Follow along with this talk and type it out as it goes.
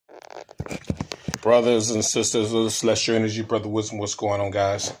Brothers and sisters of the Celestial Energy, Brother Wisdom, what's going on,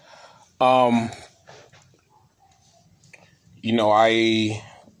 guys?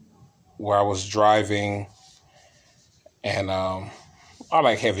 Where I was driving, and I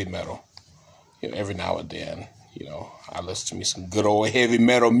like heavy metal. Every now and then, I listen to me some good old heavy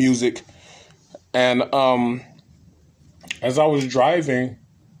metal music. And as I was driving,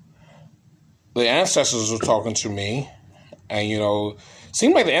 the ancestors were talking to me, and it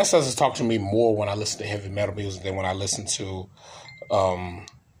seemed like the ancestors talk to me more when I listen to heavy metal music than when I listen to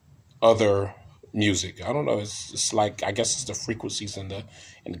other music. I don't know. It's like, I guess it's the frequencies and the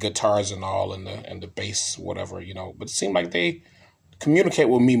guitars and all, and the bass, whatever, But it seemed like they communicate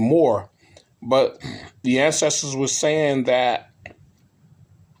with me more. But the ancestors were saying that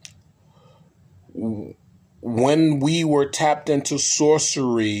when we were tapped into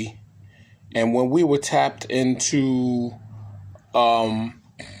sorcery, and when we were tapped into all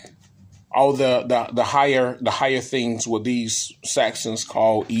the higher things, what these Saxons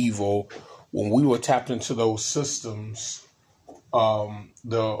call evil, when we were tapped into those systems,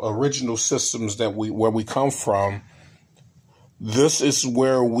 the original systems where we come from, this is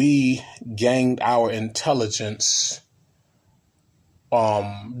where we gained our intelligence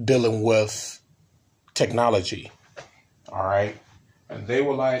dealing with technology. All right. And they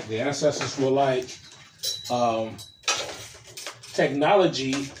were like, the ancestors were like,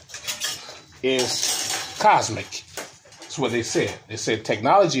 technology is cosmic. That's what they said. They said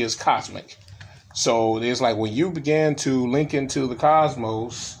technology is cosmic. So there's like, when you began to link into the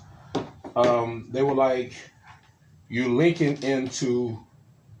cosmos, they were like, you're linking into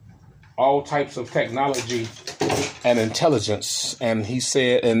all types of technology and intelligence. And he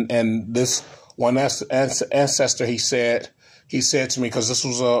said, and this one ancestor, he said to me, because this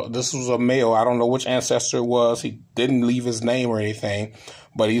was a male, I don't know which ancestor it was, he didn't leave his name or anything,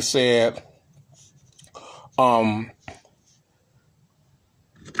 but he said,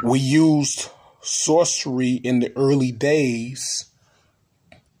 we used sorcery in the early days,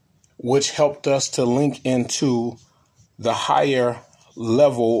 which helped us to link into the higher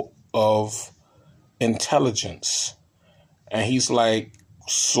level of intelligence. And he's like,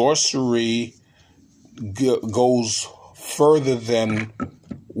 sorcery goes further than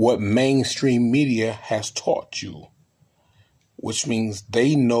what mainstream media has taught you, which means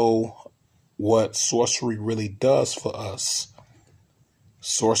they know what sorcery really does for us.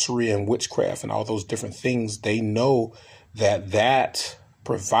 Sorcery and witchcraft and all those different things, they know that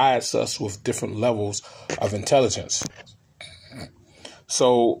provides us with different levels of intelligence.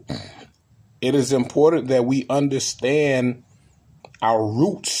 So it is important that we understand our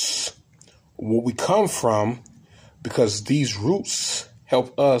roots, where we come from, because these roots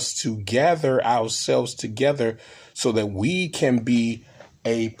help us to gather ourselves together so that we can be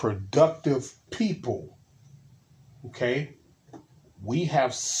a productive people. Okay? We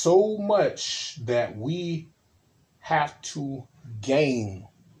have so much that we have to gain,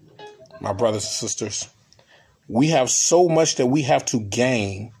 my brothers and sisters. We have so much that we have to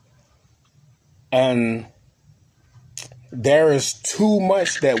gain, and there is too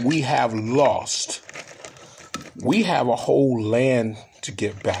much that we have lost. We have a whole land to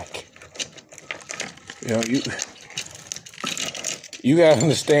get back. You gotta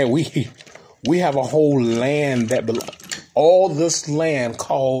understand, we have a whole land that all this land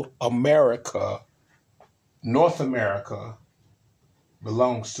called America, North America,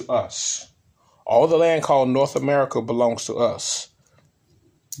 belongs to us. All the land called North America belongs to us.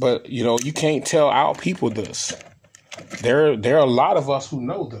 But, you can't tell our people this. There are a lot of us who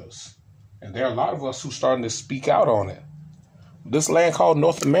know this. And there are a lot of us who are starting to speak out on it. This land called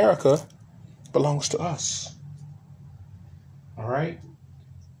North America belongs to us. All right?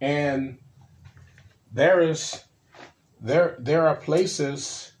 And there are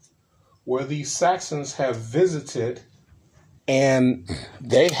places where these Saxons have visited, and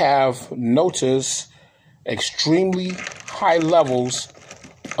they have noticed extremely high levels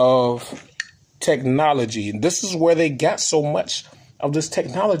of technology. And this is where they got so much of this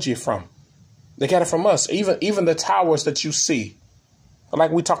technology from. They got it from us. Even the towers that you see,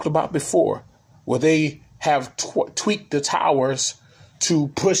 like we talked about before, where they have tweaked the towers to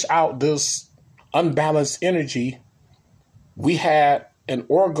push out this unbalanced energy. We had an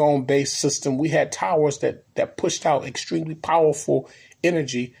orgone-based system. We had towers that pushed out extremely powerful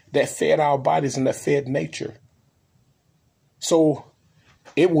energy that fed our bodies and that fed nature. So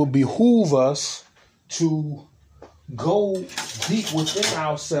it will behoove us to go deep within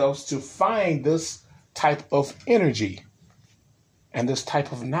ourselves to find this type of energy and this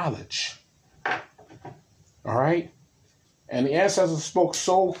type of knowledge. All right? And the ancestors spoke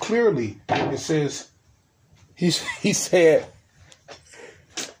so clearly. It says, he said,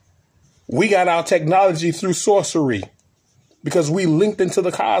 we got our technology through sorcery because we linked into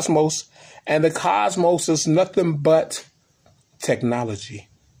the cosmos, and the cosmos is nothing but technology.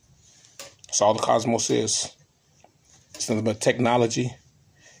 That's all the cosmos is. It's nothing but technology.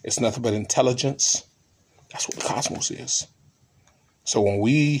 It's nothing but intelligence. That's what the cosmos is. So when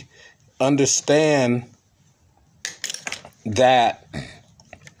we understand that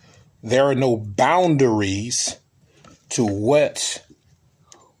there are no boundaries to what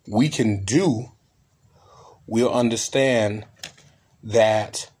we can do, we'll understand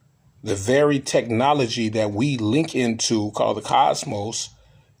that the very technology that we link into, called the cosmos,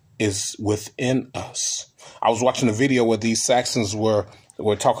 is within us. I was watching a video where these Saxons were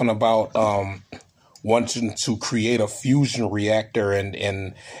talking about wanting to create a fusion reactor,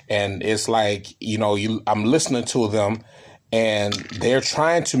 and it's like, I'm listening to them, and they're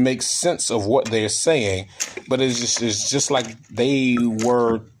trying to make sense of what they're saying, but it's just like they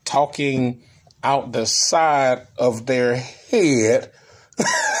were talking out the side of their head.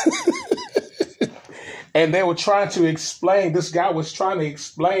 And they were trying to explain, this guy was trying to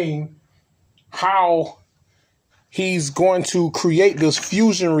explain how he's going to create this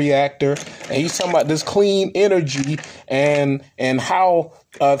fusion reactor, and he's talking about this clean energy and how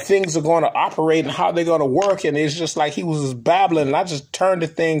things are going to operate and how they're going to work. And it's just like he was just babbling, and I just turned the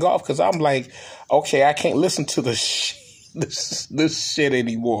thing off because I'm like, okay, I can't listen to this shit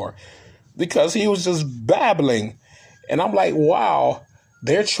anymore, because he was just babbling. And I'm like, wow,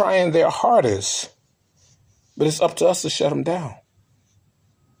 they're trying their hardest, but it's up to us to shut them down.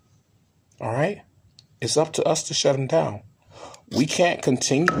 All right? It's up to us to shut them down. We can't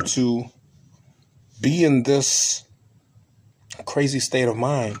continue to be in this crazy state of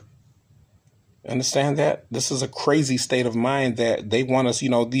mind. Understand that? This is a crazy state of mind that they want us,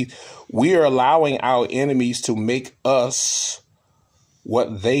 we are allowing our enemies to make us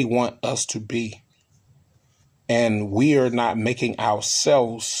what they want us to be. And we are not making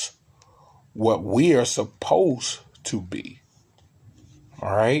ourselves what we are supposed to be.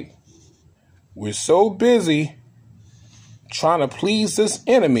 All right? We're so busy trying to please this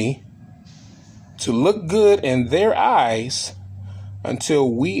enemy to look good in their eyes until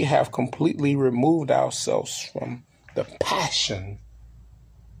we have completely removed ourselves from the passion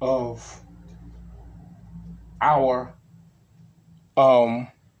of our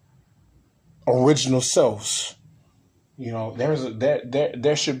original selves.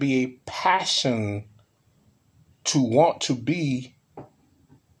 There should be a passion to want to be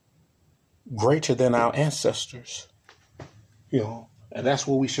greater than our ancestors, and that's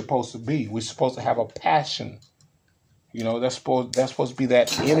what we're supposed to be. We're supposed to have a passion, that's supposed to be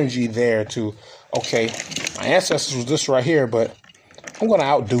that energy there to, okay, my ancestors was this right here, but I'm going to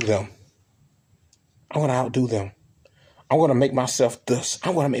outdo them. I'm going to make myself this.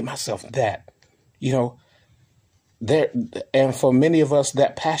 I'm going to make myself that, there. And for many of us,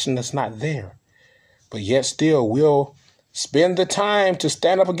 that passion is not there, but yet still we'll spend the time to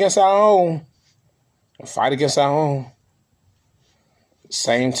stand up against our own and fight against our own.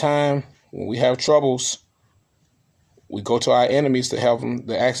 Same time, when we have troubles, we go to our enemies to help them,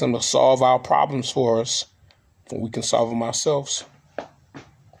 to ask them to solve our problems for us, when we can solve them ourselves.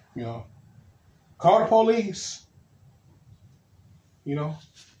 Call the police.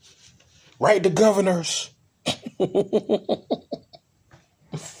 Write the governors. The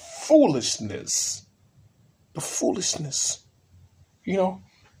foolishness.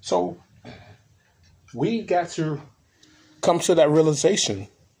 So we got to come to that realization,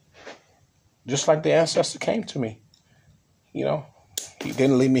 just like the ancestor came to me. He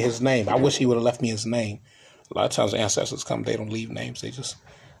didn't leave me his name. I wish he would have left me his name. A lot of times the ancestors come, they don't leave names. They just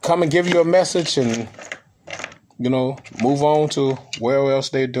come and give you a message and, move on to where else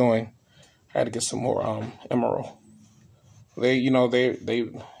they're doing. I had to get some more emerald. They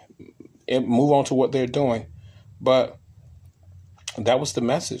move on to what they're doing. But that was the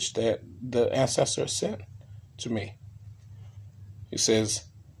message that the ancestor sent to me. He says,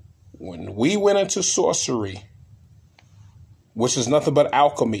 when we went into sorcery, which is nothing but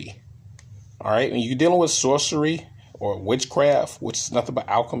alchemy, all right? When you're dealing with sorcery or witchcraft, which is nothing but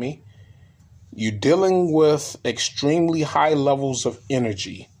alchemy, you're dealing with extremely high levels of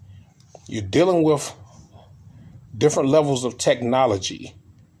energy. You're dealing with different levels of technology,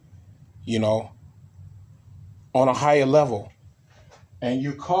 on a higher level. And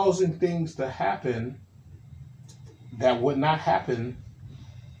you're causing things to happen that would not happen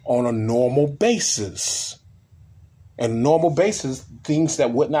on a normal basis. On a normal basis, things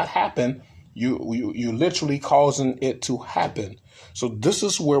that would not happen You literally causing it to happen. So this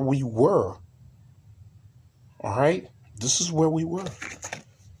is where we were. All right? This is where we were.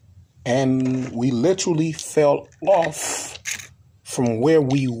 And we literally fell off from where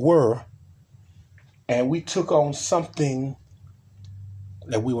we were, and we took on something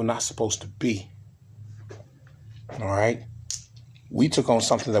that we were not supposed to be. All right? We took on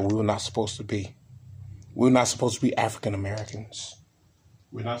something that we were not supposed to be. We were not supposed to be African Americans.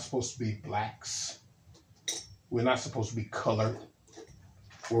 We're not supposed to be blacks. We're not supposed to be colored.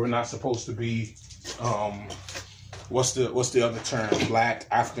 We're not supposed to be, what's the other term? Black,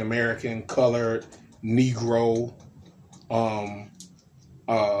 African American, colored, Negro,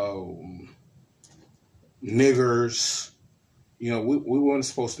 niggers. You know, we weren't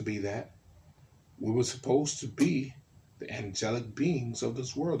supposed to be that. We were supposed to be the angelic beings of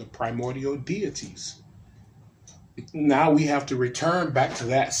this world, the primordial deities. Now we have to return back to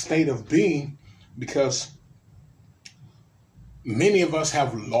that state of being, because many of us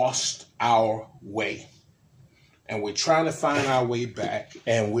have lost our way, and we're trying to find our way back,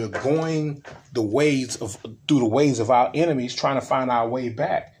 and we're going through the ways of our enemies, trying to find our way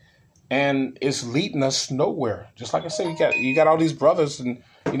back, and it's leading us nowhere. Just like I said, you got all these brothers, and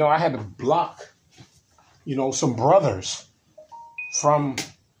I had to block some brothers from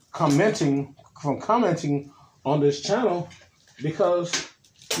commenting on this channel, because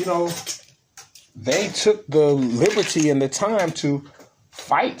they took the liberty and the time to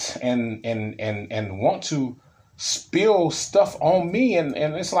fight and want to spill stuff on me, and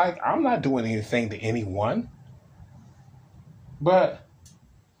it's like, I'm not doing anything to anyone but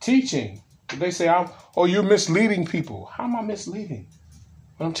teaching. They say, you're misleading people. How am I misleading?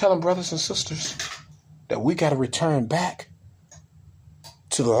 But I'm telling brothers and sisters that we got to return back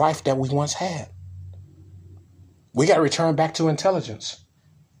to the life that we once had. We got to return back to intelligence.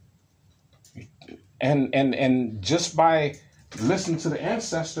 And just by listening to the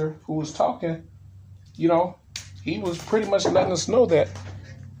ancestor who was talking, he was pretty much letting us know that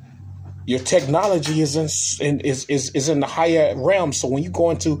your technology is in the higher realm. So when you go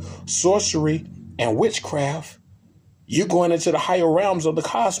into sorcery and witchcraft, you're going into the higher realms of the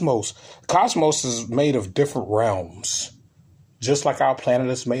cosmos. Cosmos is made of different realms, just like our planet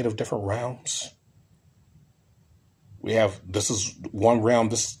is made of different realms. This is one realm,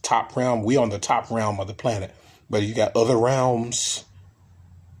 this is top realm. We on the top realm of the planet. But you got other realms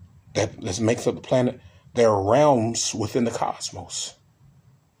that makes up the planet. There are realms within the cosmos.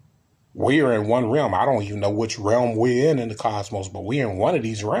 We are in one realm. I don't even know which realm we're in the cosmos, but we're in one of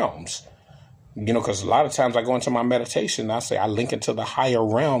these realms. Because a lot of times I go into my meditation, I link into the higher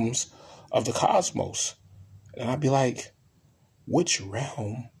realms of the cosmos. And I'd be like, which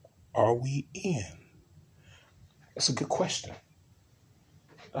realm are we in? That's a good question.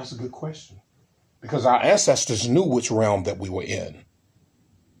 That's a good question. Because our ancestors knew which realm that we were in.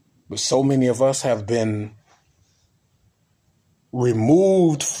 But so many of us have been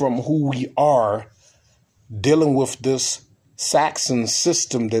removed from who we are, dealing with this Saxon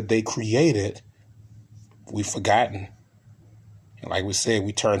system that they created. We've forgotten. And like we said,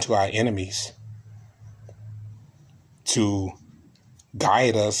 we turn to our enemies to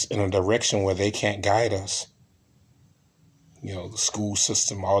guide us in a direction where they can't guide us. The school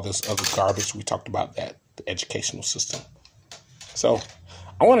system, all this other garbage. We talked about that, the educational system. So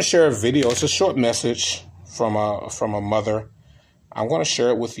I want to share a video. It's a short message from a mother. I'm going to share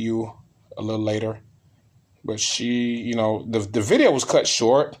it with you a little later. But she, the video was cut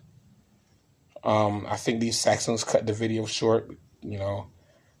short. I think these Saxons cut the video short,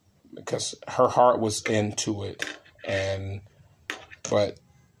 because her heart was into it. But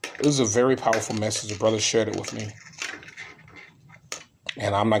it was a very powerful message. The brother shared it with me.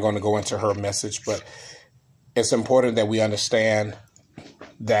 And I'm not going to go into her message, but it's important that we understand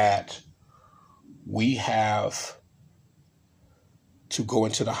that we have to go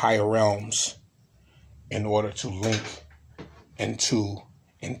into the higher realms in order to link into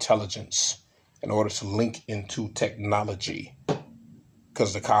intelligence, in order to link into technology,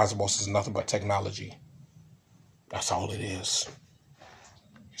 because the cosmos is nothing but technology. That's all it is.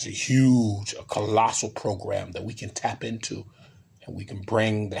 It's a colossal program that we can tap into, and we can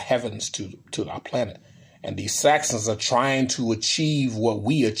bring the heavens to our planet. And these Saxons are trying to achieve what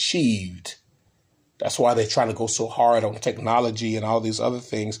we achieved. That's why they're trying to go so hard on technology and all these other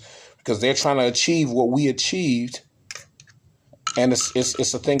things, because they're trying to achieve what we achieved. And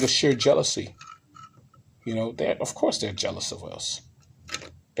it's a thing of sheer jealousy. Of course they're jealous of us.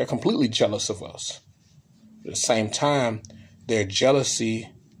 They're completely jealous of us. At the same time, their jealousy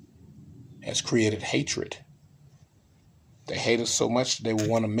has created hatred. They hate us so much they will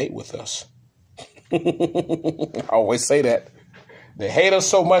want to mate with us. I always say that. They hate us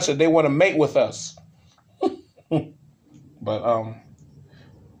so much that they want to mate with us. But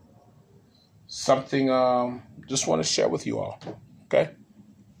something just want to share with you all. Okay?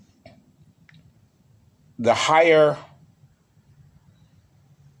 The higher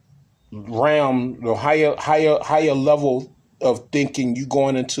realm, the higher level of thinking, you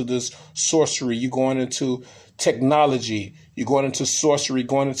going into this sorcery, you going into technology, you're going into sorcery,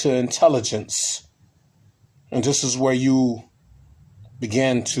 going into intelligence. And this is where you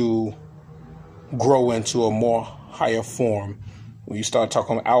begin to grow into a more higher form. When you start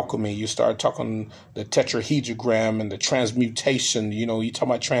talking alchemy, you start talking the tetrahedrogram and the transmutation. You know, you talk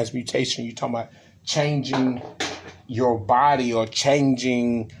about transmutation, you talk about changing your body or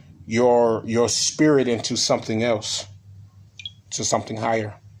changing your spirit into something else, to something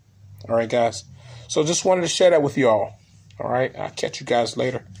higher. All right, guys. So just wanted to share that with you all. All right. I'll catch you guys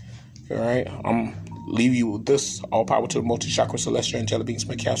later. All right. Leave you with this. All power to the multi-chakra celestial angelic beings.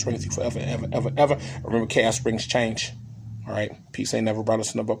 May chaos reign with you forever, ever, ever, ever. Remember, chaos brings change. All right. Peace ain't never brought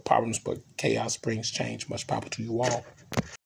us enough problems, but chaos brings change. Much power to you all.